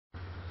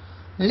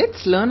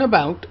Let's learn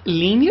about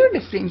linear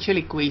differential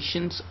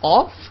equations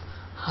of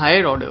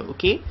higher order.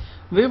 Okay,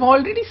 we've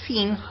already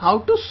seen how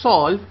to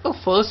solve a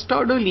first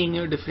order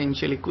linear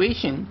differential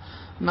equation.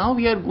 Now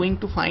we are going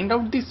to find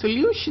out the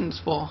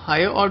solutions for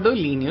higher order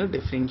linear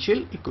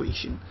differential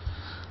equation.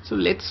 So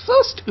let's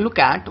first look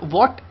at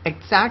what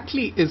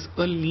exactly is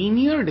a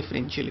linear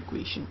differential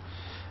equation.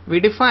 We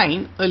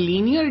define a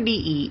linear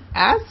DE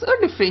as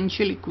a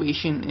differential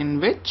equation in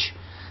which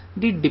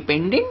the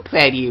dependent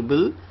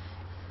variable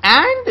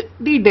and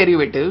the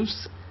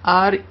derivatives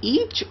are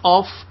each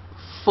of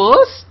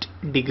first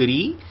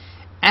degree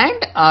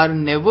and are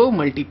never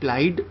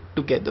multiplied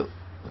together.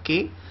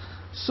 Okay,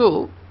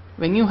 so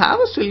when you have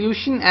a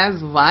solution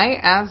as y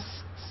as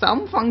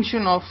some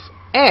function of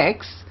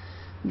x,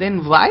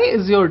 then y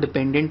is your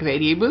dependent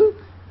variable,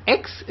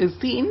 x is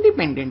the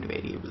independent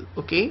variable.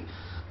 Okay,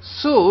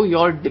 so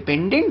your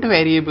dependent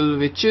variable,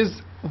 which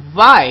is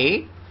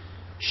y,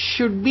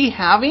 should be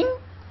having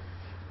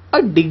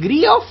a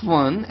degree of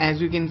 1,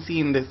 as you can see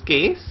in this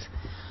case.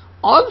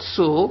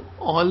 Also,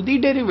 all the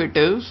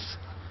derivatives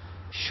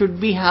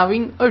should be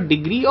having a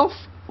degree of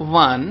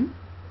 1,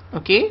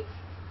 okay,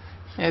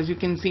 as you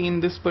can see in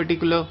this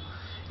particular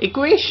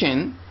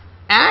equation,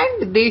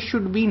 and they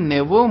should be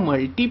never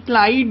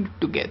multiplied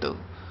together.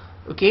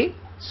 Okay,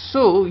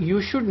 so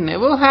you should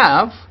never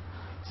have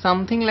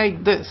something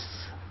like this.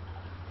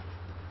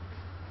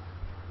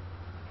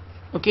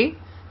 Okay,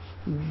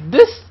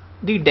 the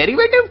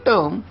derivative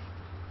term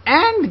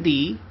and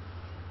the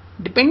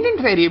dependent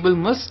variable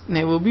must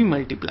never be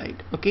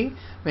multiplied. Okay,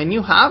 when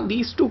you have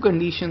these two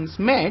conditions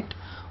met,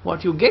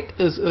 what you get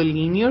is a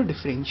linear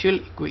differential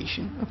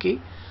equation.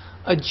 Okay,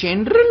 a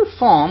general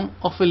form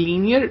of a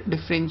linear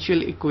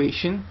differential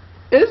equation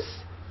is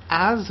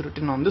as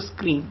written on the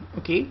screen.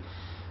 Okay,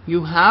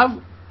 you have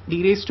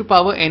d raised to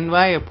power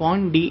ny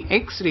upon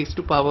dx raised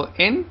to power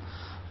n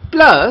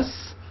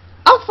plus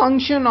a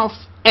function of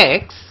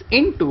x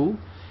into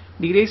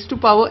d raised to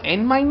power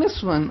n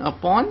minus 1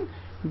 upon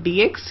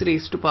dx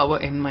raised to power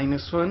n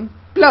minus 1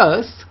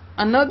 plus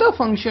another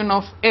function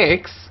of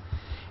x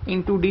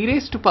into d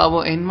raised to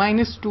power n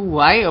minus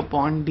 2y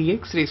upon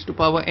dx raised to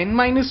power n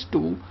minus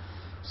 2,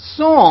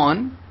 so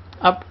on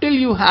up till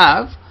you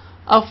have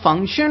a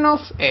function of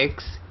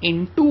x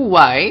into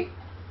y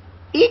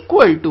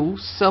equal to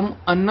some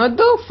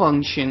another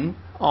function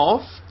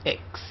of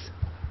x.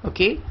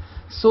 Okay,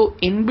 so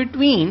in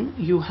between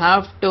you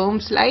have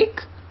terms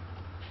like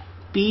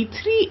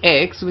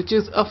p3x, which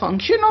is a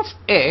function of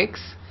x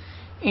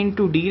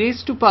into d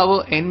raised to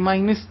power n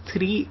minus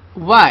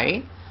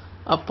 3y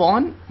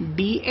upon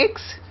dx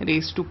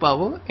raised to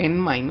power n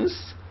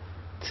minus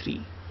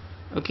 3.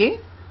 Okay,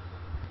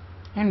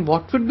 and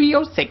what would be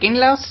your second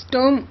last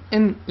term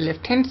in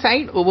left hand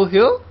side over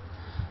here?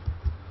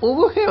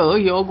 Over here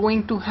you're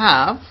going to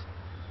have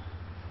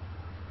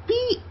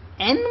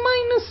pn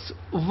minus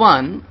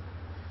 1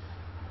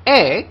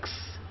 x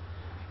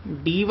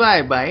dy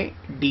by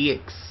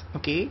dx.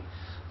 Okay,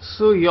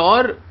 so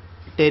your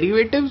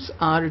derivatives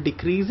are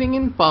decreasing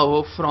in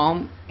power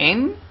from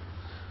n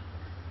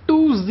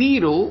to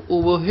 0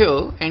 over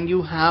here, and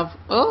you have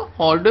a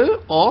order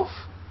of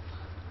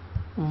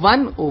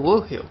 1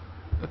 over here.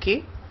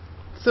 Okay,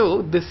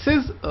 so this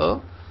is a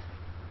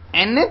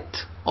nth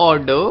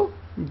order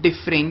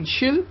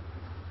differential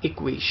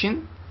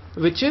equation,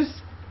 which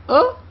is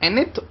a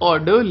nth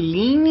order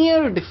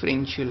linear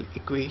differential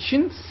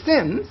equation,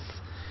 since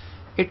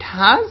it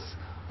has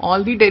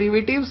all the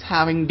derivatives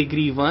having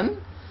degree 1,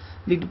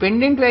 the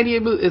dependent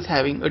variable is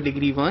having a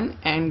degree 1,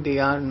 and they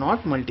are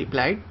not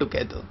multiplied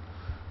together.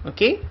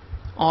 Okay,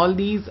 all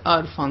these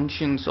are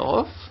functions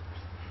of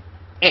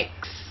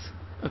x.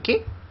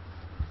 Okay,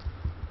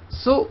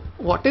 so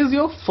what is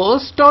your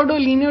first order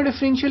linear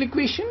differential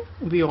equation?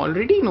 We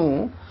already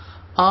know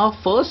our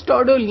first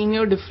order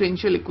linear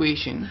differential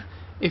equation.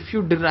 If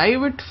you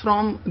derive it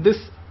from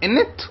this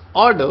nth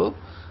order,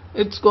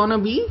 it's gonna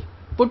be,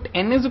 put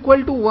n is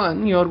equal to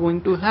 1, you are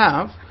going to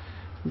have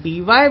dy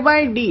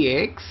by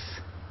dx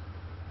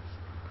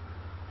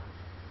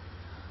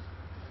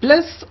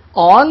plus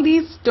all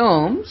these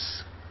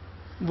terms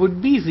would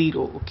be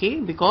 0. Okay,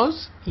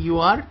 because you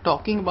are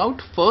talking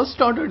about first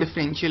order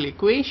differential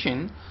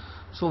equation,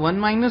 so 1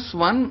 minus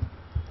 1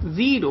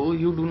 0,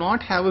 you do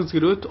not have a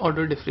 0th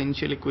order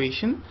differential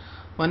equation.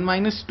 1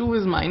 minus 2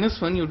 is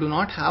minus 1, you do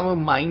not have a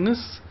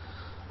minus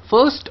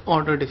first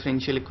order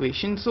differential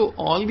equation, so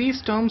all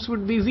these terms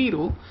would be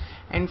 0,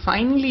 and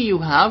finally you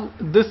have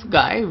this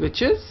guy,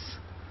 which is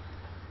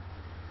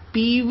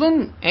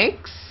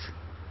p1x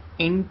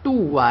into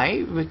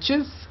y, which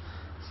is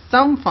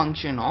some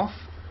function of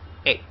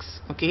x.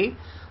 Okay,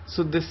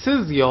 so this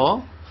is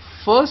your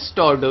first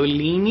order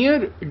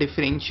linear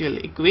differential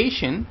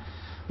equation,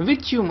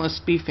 which you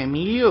must be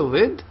familiar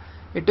with.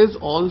 It is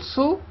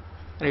also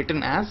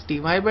written as dy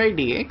by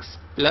dx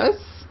plus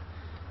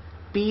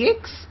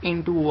px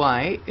into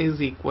y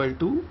is equal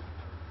to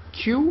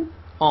q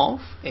of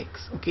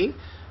x. Okay,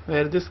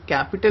 where this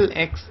capital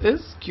X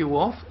is q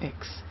of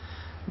x.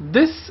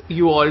 This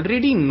you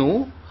already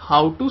know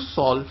how to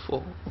solve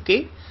for.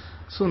 Okay,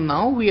 So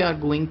now we are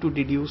going to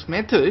deduce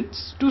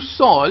methods to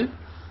solve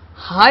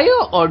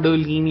higher order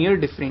linear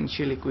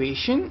differential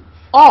equation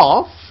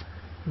of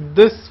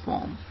this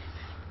form.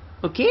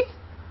 Okay.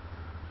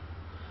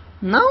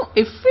 Now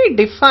if we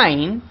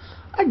define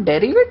a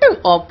derivative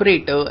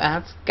operator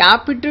as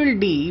capital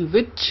D,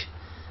 which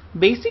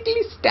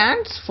basically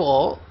stands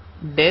for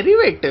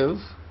derivative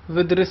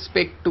with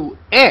respect to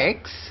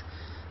x,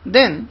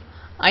 then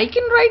I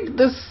can write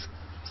this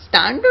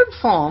standard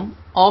form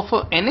of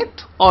a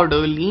nth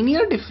order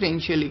linear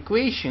differential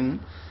equation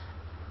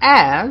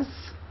as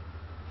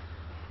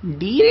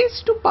d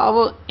raised to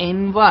power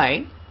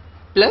ny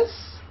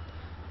plus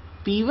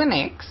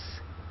p1x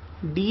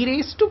d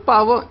raised to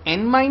power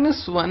n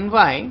minus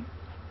 1y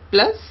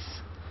plus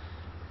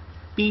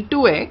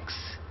p2x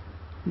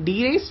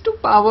d raised to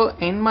power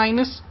n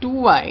minus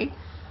 2y,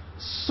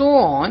 so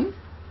on,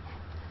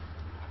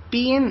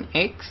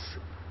 pnx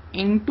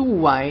into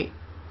y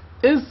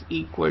is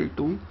equal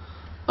to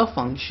a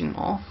function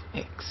of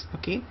x.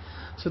 Okay,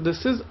 so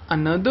this is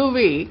another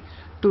way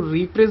to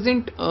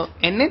represent a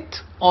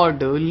nth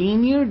order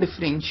linear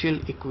differential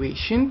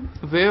equation,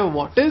 where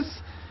what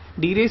is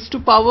d raised to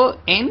power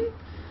n?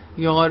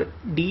 Your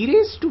d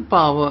raised to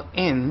power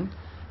n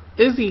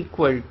is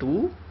equal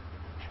to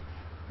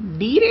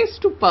d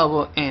raised to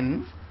power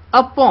n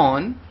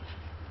upon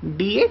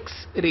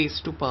dx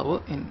raised to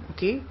power n.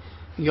 Okay,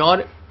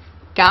 your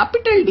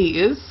capital D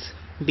is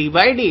d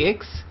by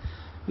dx.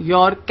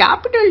 Your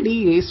capital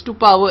D raised to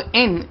power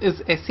n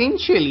is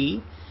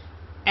essentially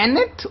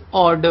nth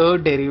order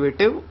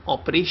derivative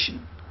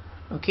operation.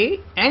 Okay,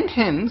 and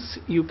hence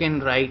you can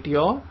write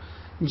your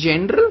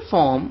general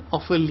form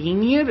of a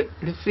linear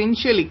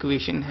differential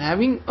equation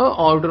having a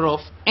order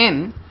of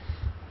n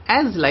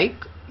as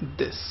like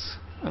this.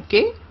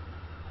 Okay,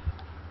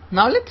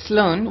 now let's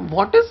learn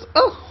what is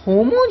a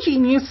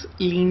homogeneous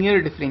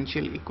linear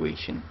differential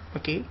equation.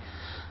 Okay,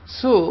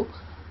 so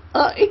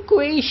a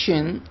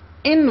equation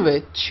in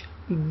which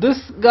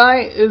this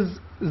guy is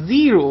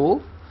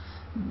 0,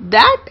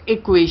 that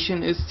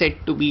equation is said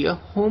to be a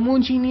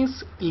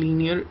homogeneous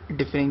linear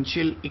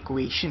differential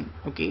equation.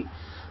 Okay,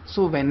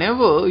 so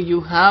whenever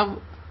you have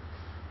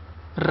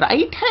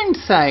right hand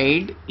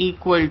side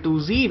equal to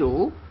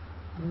 0,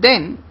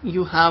 then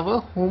you have a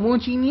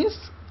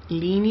homogeneous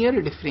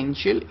linear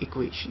differential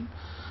equation.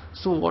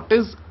 So what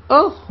is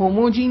a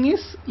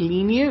homogeneous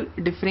linear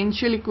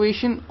differential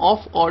equation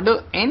of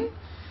order n?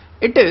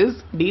 It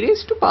is d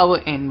raised to power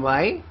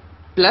ny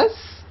plus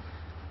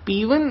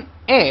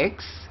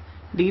p1x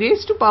d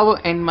raised to power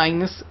n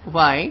minus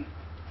y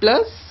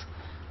plus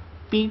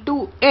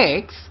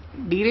p2x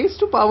d raised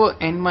to power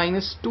n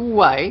minus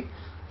 2y,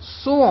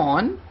 so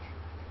on,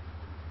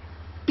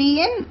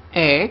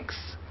 pnx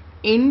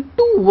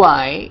into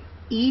y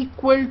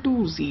equal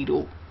to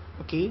 0.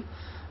 Okay,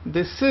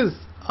 this is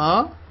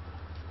a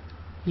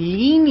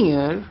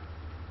linear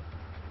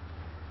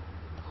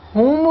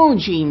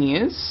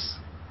homogeneous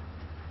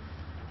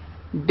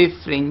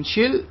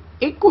differential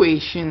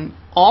equation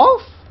of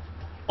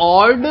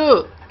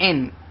order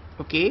n.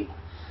 Okay,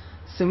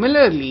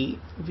 similarly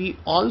we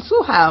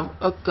also have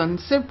a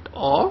concept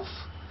of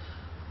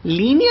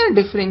linear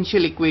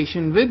differential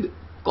equation with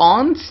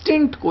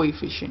constant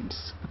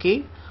coefficients.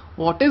 Okay,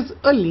 what is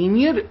a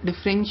linear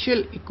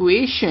differential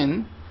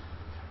equation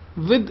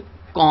with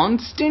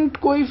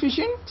constant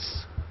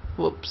coefficients?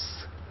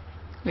 Whoops,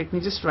 let me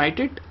just write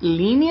it.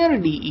 Linear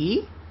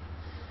DE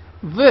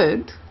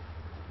with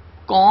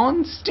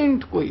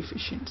constant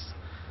coefficients.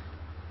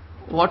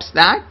 What's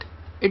that?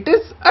 It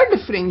is a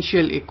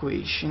differential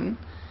equation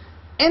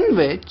in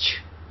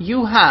which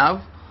you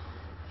have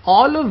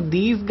all of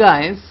these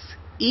guys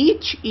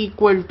each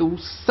equal to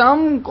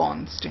some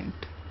constant.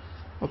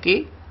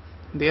 Okay,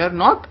 they are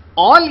not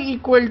all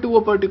equal to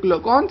a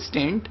particular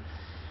constant.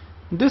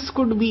 This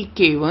could be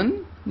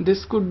k1,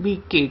 this could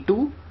be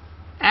k2,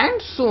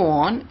 and so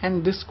on,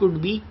 and this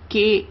could be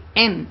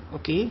kn.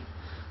 Okay,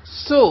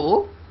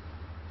 so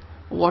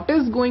what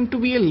is going to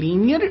be a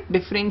linear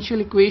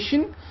differential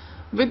equation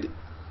with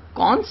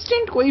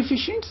constant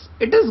coefficients?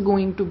 It is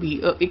going to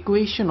be an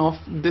equation of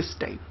this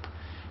type: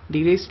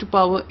 d raised to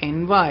power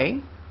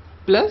ny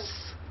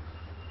plus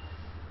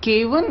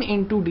k1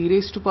 into d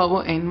raised to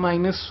power n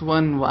minus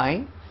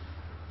 1y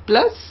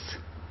plus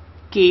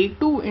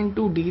k2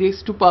 into d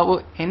raised to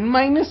power n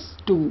minus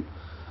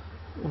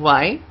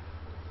 2y,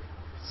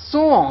 so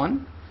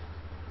on.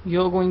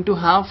 You are going to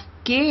have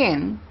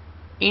kn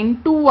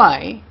into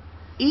y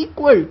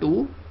equal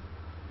to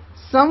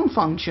some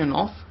function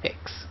of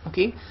x.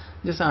 Okay,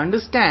 just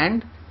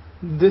understand,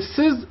 this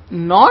is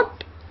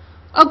not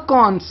a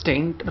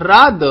constant,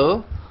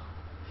 rather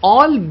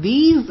all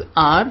these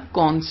are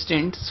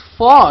constants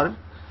for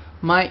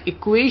my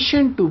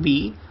equation to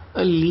be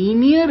a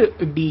linear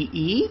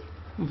DE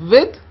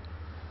with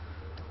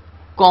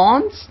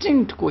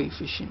constant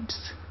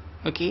coefficients.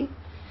 Okay,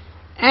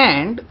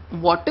 and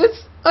what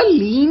is a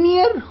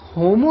linear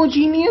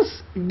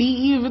homogeneous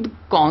DE with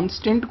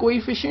constant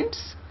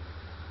coefficients?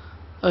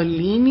 A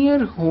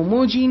linear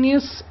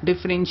homogeneous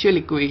differential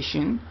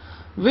equation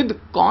with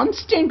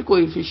constant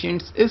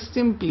coefficients is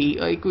simply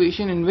an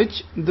equation in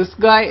which this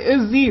guy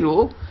is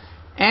 0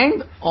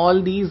 and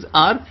all these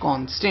are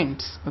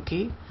constants.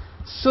 Okay,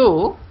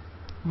 so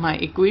my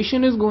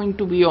equation is going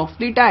to be of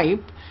the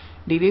type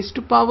d raised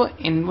to power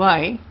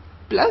ny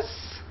plus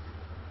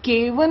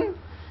k1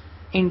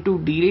 into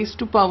d raised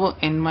to power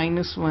n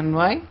minus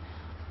 1y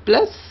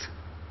plus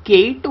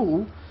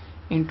k2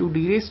 into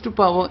d raised to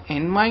power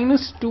n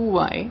minus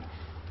 2y,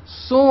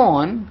 so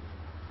on,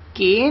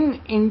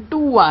 kn into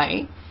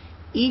y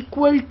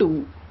equal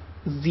to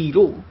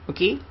 0.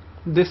 Okay,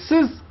 this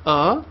is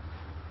a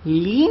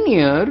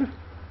linear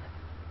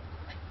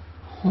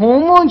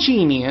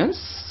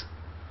homogeneous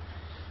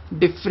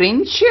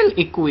differential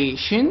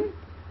equation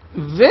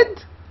with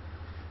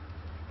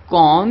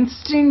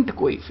constant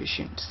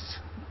coefficients.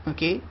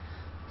 Okay,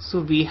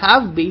 so we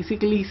have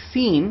basically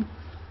seen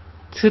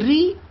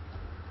three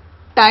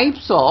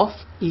types of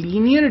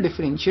linear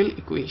differential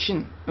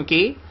equation.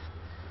 Okay,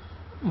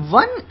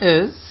 one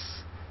is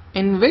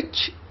in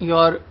which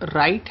your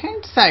right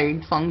hand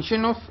side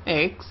function of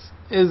x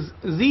is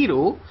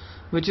 0,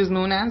 which is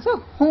known as a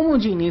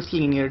homogeneous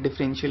linear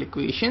differential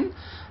equation.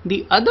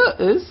 The other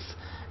is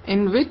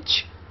in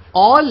which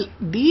all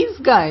these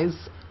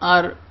guys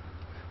are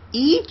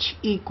each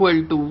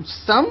equal to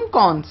some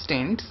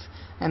constants,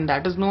 and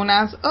that is known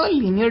as a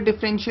linear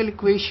differential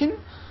equation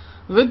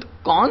with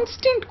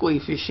constant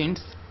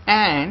coefficients.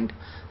 And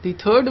the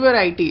third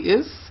variety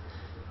is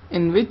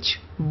in which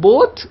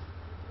both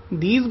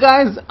these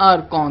guys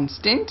are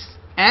constants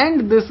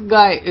and this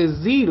guy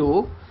is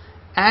 0,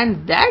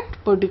 and that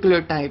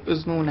particular type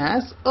is known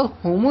as a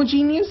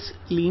homogeneous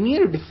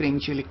linear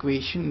differential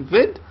equation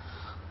with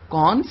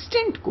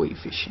constant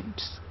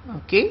coefficients.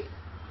 Okay,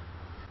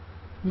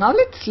 now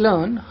let's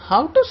learn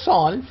how to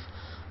solve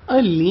a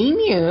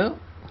linear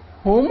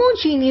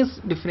homogeneous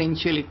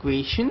differential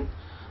equation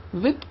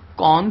with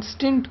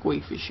constant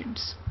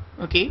coefficients.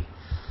 Okay,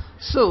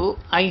 so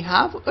I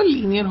have a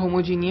linear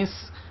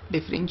homogeneous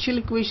differential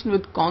equation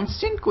with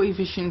constant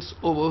coefficients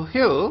over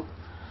here.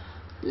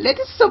 Let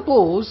us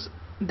suppose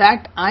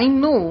that I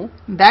know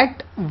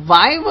that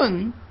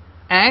y1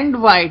 and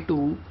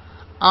y2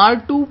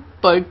 are two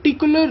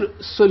particular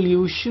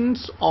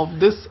solutions of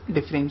this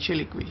differential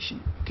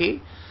equation.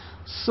 Okay,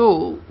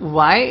 so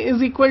y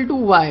is equal to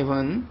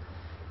y1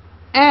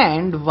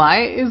 and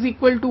y is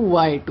equal to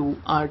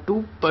y2 are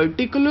two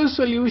particular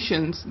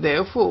solutions.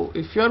 Therefore,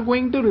 if you are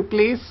going to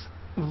replace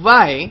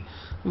y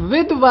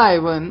with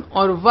y1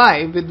 or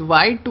y with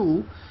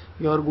y2,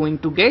 you are going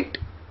to get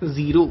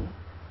 0,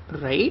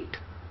 right?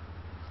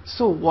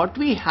 So what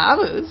we have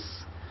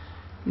is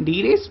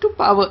d raised to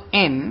power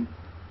n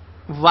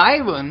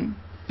y1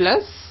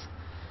 plus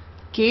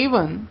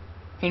k1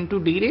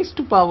 into d raised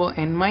to power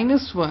n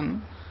minus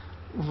 1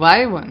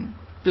 y1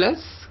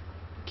 plus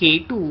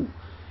k2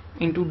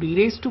 into d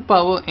raised to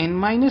power n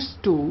minus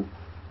 2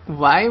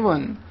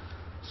 y1,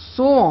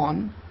 so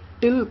on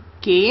till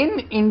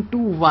kn into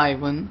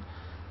y1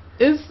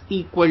 is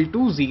equal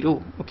to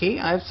 0. Okay,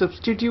 I have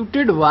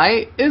substituted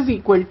y is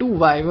equal to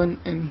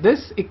y1 in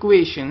this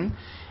equation,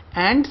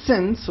 and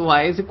since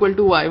y is equal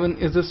to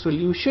y1 is a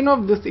solution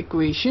of this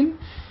equation,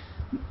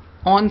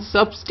 on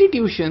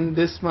substitution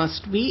this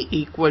must be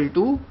equal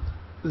to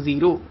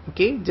 0.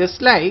 Okay,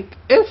 just like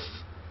if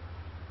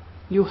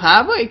you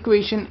have an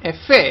equation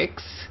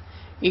fx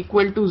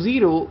equal to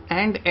 0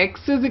 and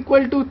x is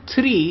equal to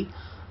 3,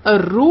 a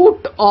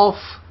root of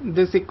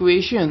this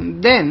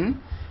equation,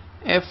 then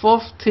f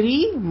of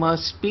 3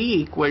 must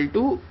be equal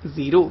to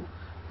 0.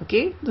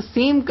 Okay, the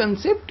same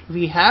concept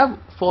we have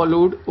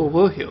followed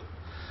over here.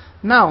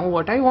 Now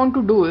what I want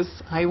to do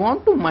is I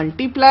want to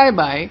multiply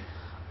by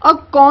a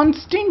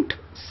constant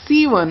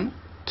c1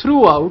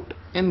 throughout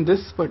in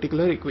this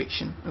particular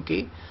equation.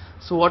 Okay,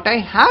 so what I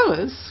have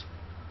is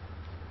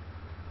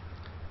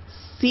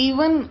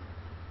c1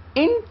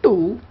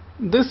 into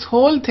this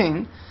whole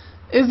thing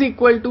is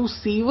equal to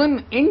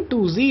c1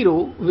 into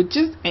 0, which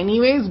is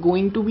anyways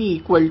going to be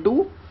equal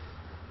to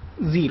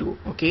 0.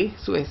 Okay,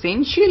 so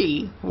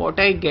essentially what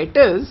I get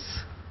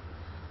is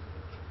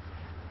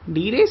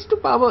d raised to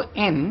power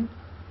n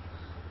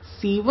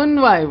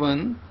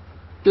c1y1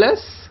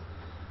 plus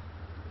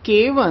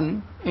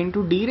k1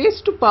 into d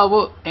raised to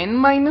power n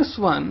minus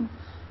 1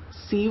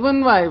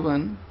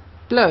 c1y1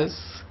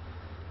 plus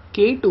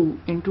k2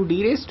 into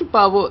d raised to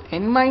power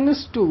n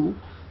minus 2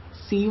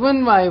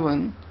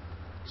 c1y1,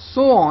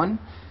 so on,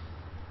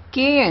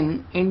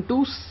 kn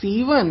into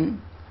c1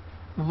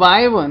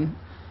 y1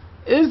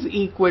 is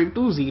equal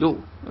to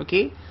 0.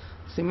 Okay,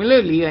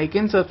 similarly I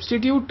can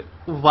substitute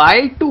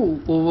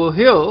y2 over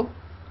here,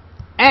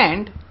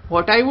 and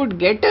what I would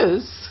get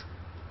is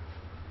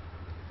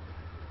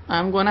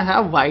I'm gonna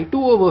have y2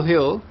 over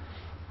here,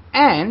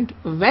 and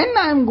when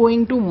I'm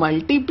going to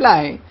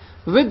multiply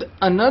with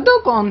another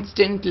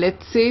constant,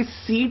 let's say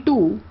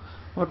c2,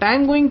 what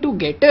I'm going to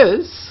get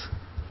is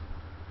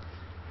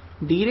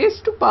d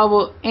raised to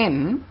power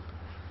n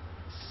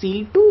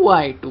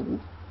c2y2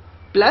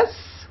 plus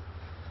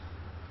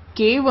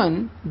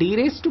k1 d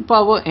raised to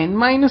power n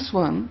minus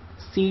 1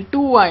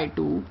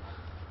 c2y2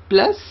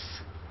 plus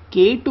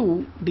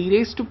k2 d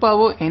raised to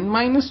power n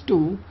minus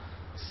 2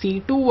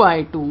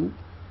 c2y2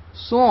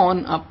 so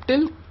on up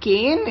till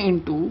kn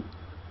into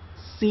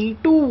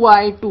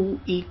c2y2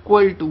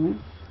 equal to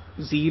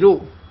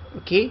 0.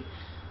 Okay,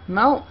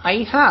 now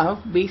I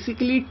have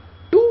basically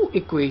two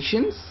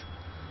equations.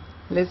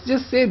 Let's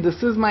just say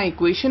this is my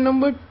equation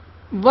number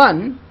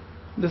 1,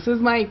 this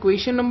is my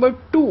equation number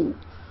 2.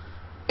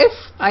 If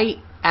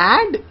I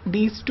add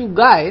these two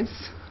guys,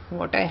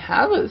 what I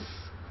have is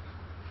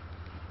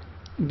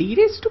d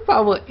raised to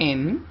power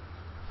n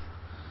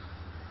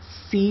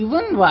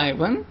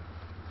c1y1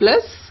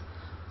 plus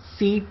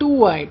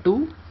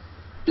c2y2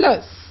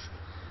 plus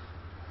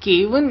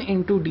k1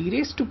 into d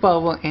raised to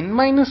power n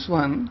minus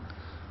 1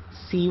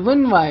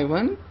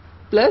 c1y1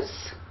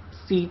 plus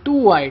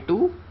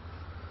c2y2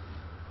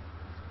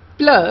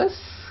 plus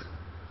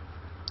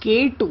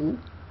k2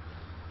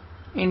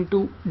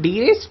 into d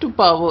raised to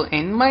power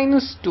n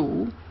minus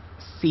 2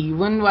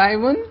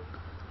 c1y1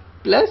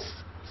 plus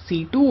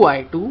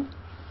c2y2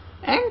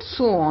 and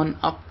so on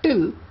up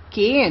till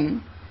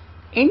kn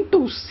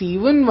into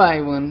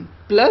c1y1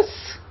 plus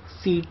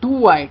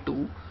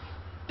c2y2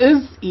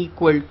 is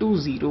equal to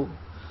 0.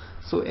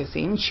 So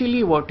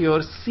essentially what you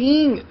are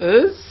seeing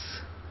is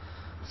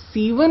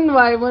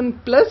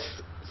c1y1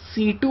 plus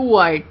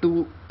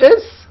c2y2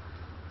 is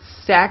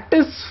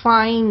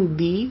satisfying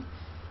the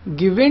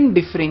given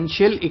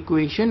differential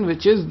equation,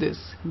 which is this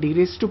d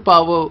raised to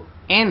power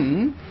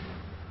n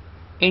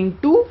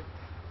into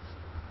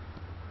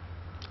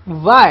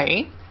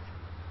y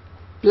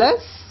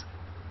plus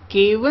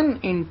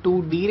k1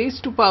 into d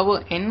raised to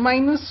power n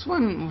minus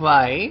 1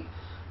 y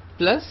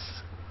plus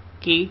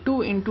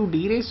k2 into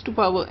d raised to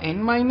power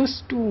n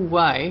minus 2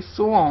 y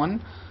so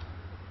on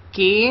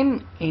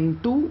kn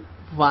into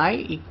y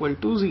equal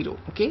to 0.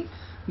 Okay,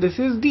 this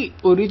is the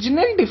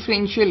original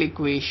differential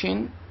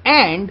equation,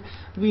 and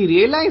we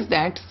realize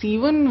that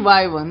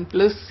c1y1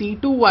 plus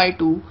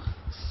c2y2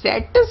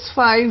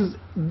 satisfies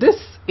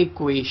this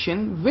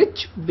equation,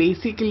 which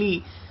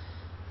basically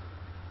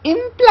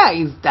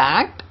implies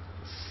that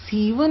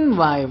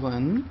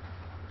c1y1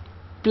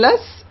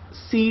 plus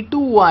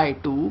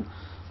c2y2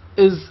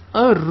 is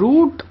a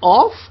root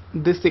of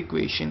this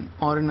equation,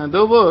 or in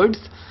other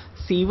words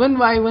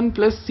c1y1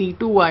 plus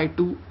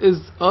c2y2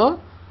 is a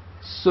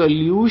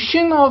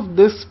solution of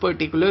this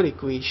particular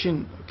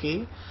equation.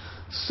 Okay,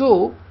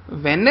 so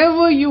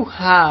whenever you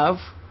have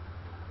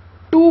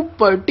two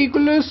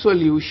particular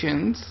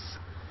solutions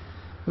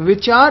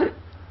which are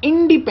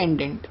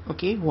independent,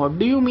 okay, what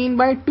do you mean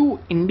by two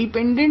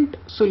independent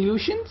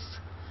solutions?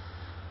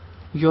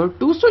 Your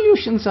two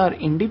solutions are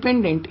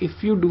independent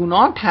if you do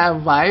not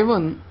have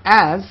y1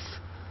 as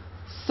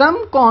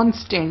some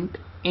constant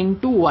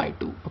into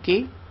y2.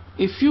 Okay,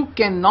 if you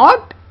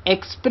cannot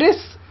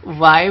express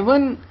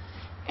y1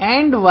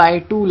 and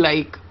y2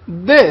 like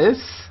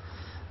this,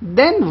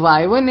 then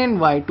y1 and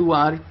y2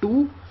 are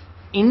two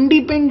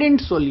independent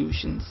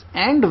solutions,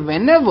 and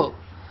whenever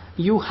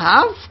you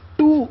have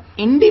two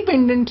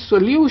independent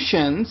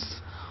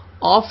solutions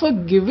of a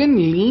given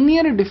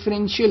linear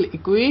differential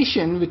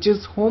equation which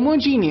is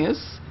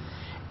homogeneous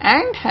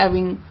and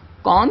having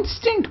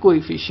constant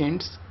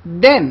coefficients,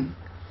 then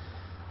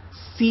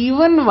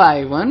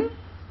c1y1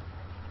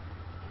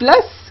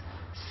 plus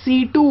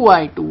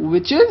c2y2,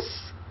 which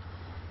is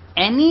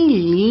any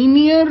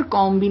linear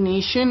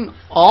combination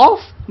of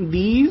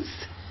these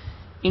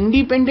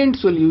independent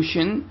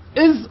solution,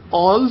 is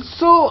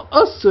also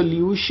a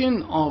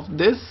solution of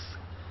this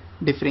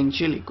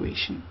differential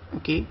equation.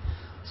 Okay,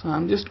 so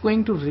I'm just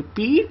going to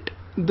repeat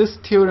this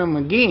theorem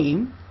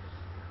again.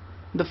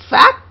 The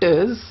fact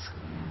is,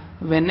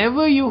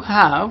 whenever you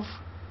have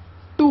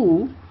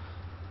two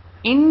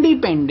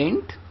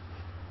independent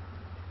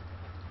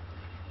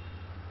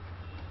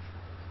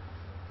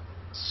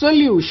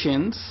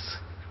solutions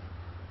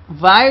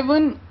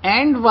y1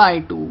 and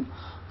y2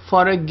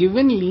 for a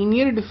given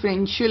linear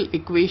differential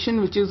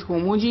equation which is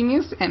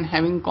homogeneous and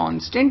having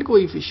constant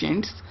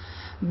coefficients,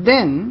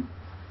 then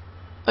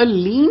a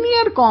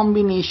linear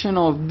combination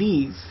of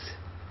these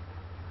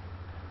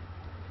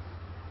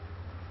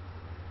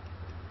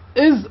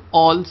is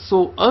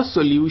also a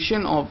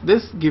solution of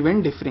this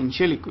given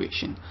differential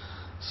equation.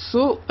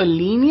 So a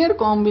linear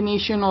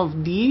combination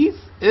of these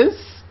is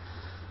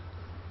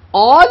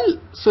all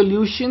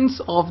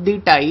solutions of the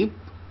type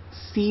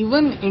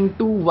c1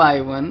 into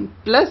y1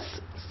 plus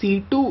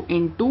c2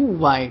 into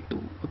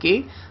y2.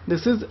 Okay,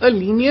 this is a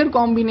linear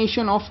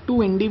combination of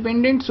two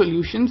independent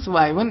solutions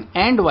y1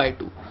 and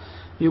y2.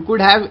 You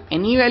could have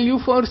any value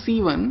for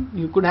c1,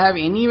 you could have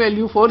any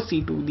value for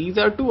c2. These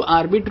are two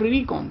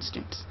arbitrary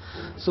constants.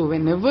 So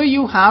whenever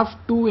you have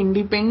two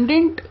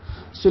independent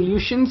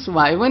solutions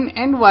y1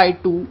 and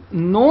y2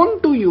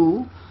 known to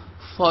you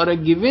for a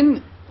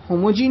given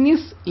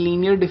homogeneous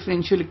linear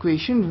differential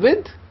equation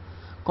with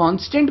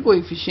constant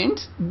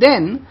coefficients,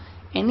 then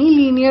any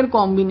linear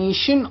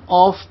combination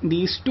of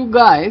these two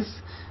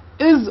guys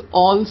is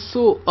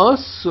also a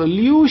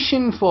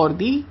solution for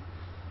the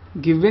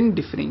given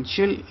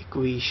differential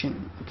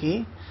equation.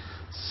 Okay,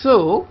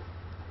 So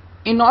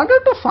in order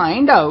to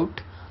find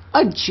out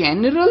a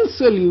general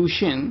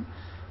solution,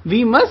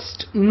 we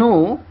must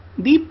know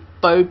the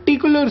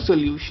particular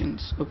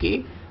solutions.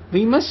 Okay,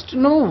 we must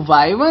know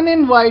y1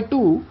 and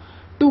y2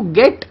 to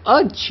get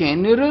a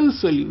general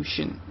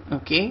solution.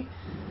 Okay,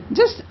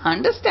 just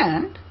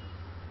understand,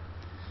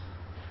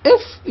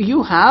 if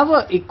you have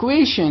an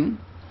equation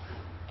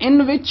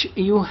in which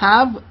you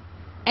have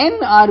n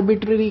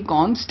arbitrary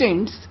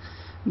constants,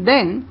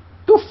 then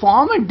to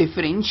form a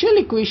differential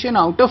equation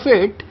out of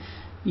it,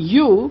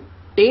 you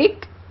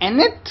take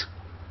nth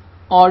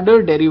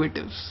order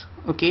derivatives.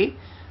 Okay,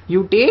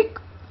 you take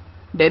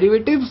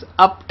derivatives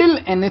up till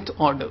nth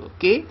order.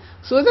 Okay,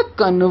 so the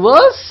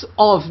converse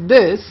of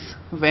this,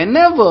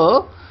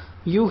 whenever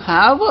you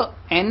have a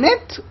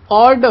nth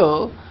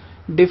order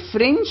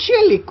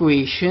differential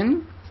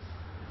equation,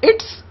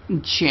 its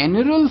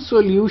general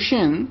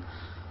solution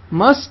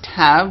must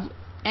have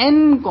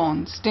n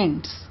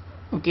constants.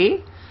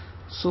 Okay,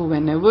 so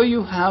whenever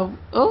you have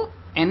a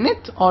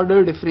nth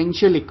order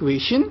differential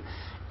equation,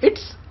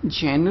 its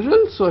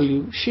general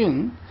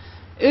solution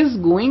is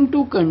going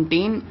to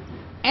contain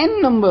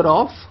n number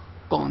of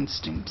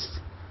constants.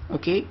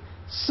 Okay,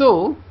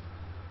 so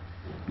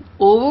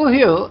over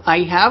here I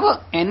have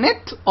a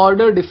nth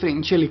order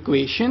differential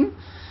equation.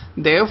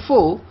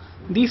 Therefore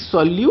the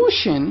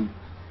solution,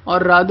 or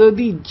rather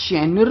the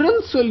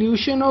general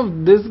solution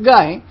of this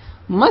guy,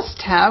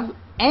 must have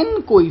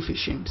n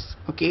coefficients.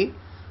 Okay,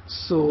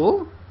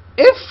 so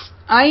if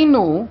I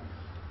know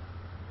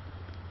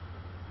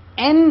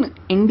n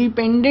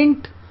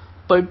independent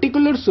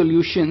particular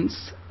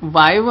solutions,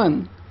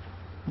 y1,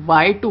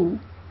 y2,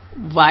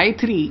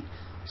 y3,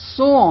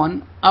 so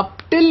on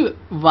up till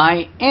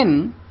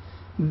yn,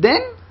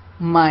 then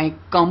my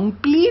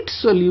complete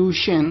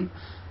solution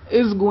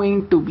is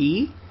going to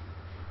be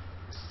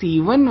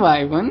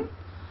c1y1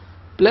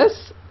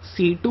 plus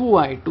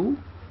c2y2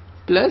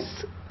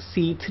 plus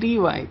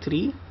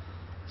c3y3,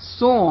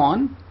 so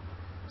on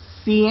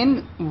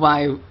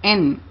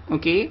cnyn.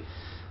 Okay,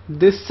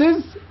 this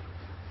is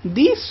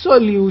the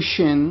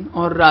solution,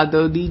 or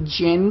rather the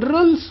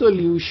general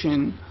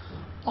solution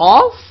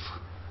of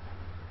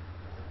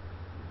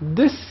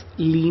this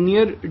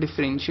linear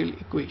differential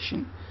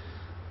equation,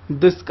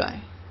 this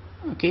guy.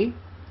 Okay,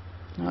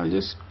 I'll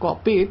just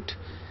copy it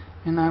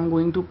and I'm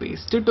going to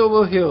paste it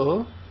over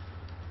here.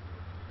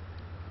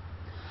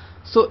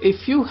 So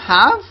if you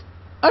have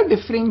a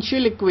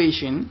differential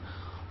equation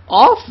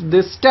of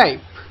this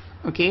type,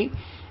 okay,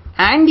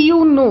 and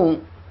you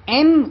know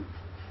n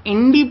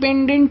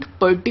independent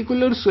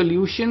particular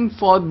solution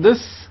for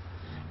this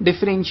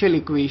differential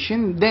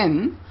equation,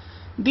 then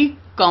the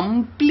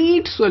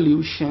complete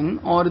solution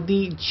or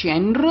the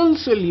general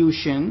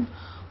solution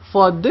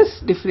for this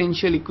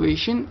differential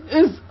equation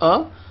is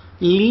a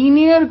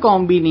linear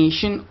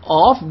combination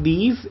of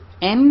these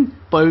n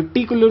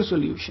particular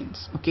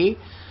solutions. Okay,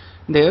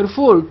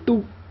 therefore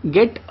to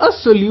get a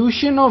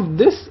solution of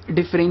this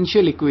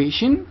differential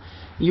equation,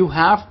 you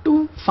have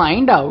to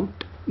find out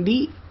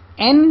the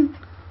n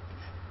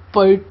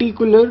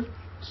particular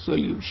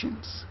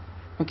solutions.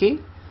 Okay,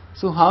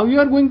 so how you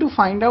are going to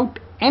find out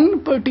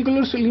n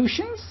particular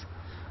solutions?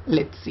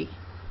 Let's see.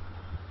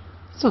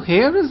 So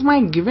here is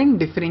my given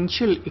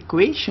differential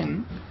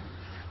equation.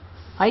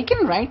 I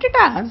can write it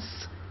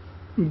as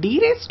d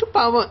raised to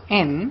power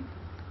n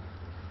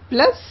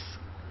plus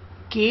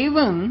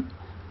k1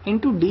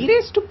 into d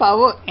raised to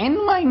power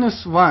n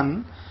minus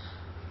 1.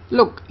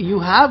 Look, you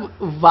have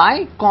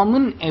y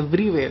common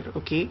everywhere.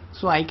 Okay,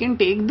 so I can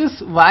take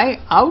this y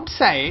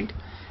outside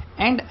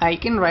and I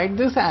can write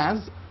this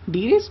as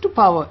d raised to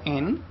power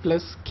n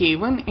plus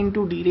k1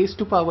 into d raised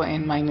to power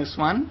n minus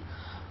 1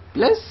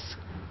 plus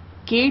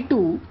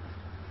k2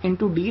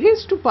 into d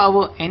raised to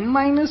power n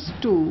minus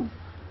 2,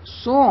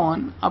 so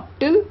on up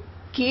till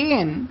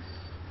kn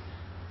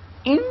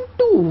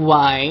into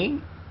y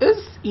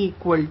is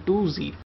equal to 0.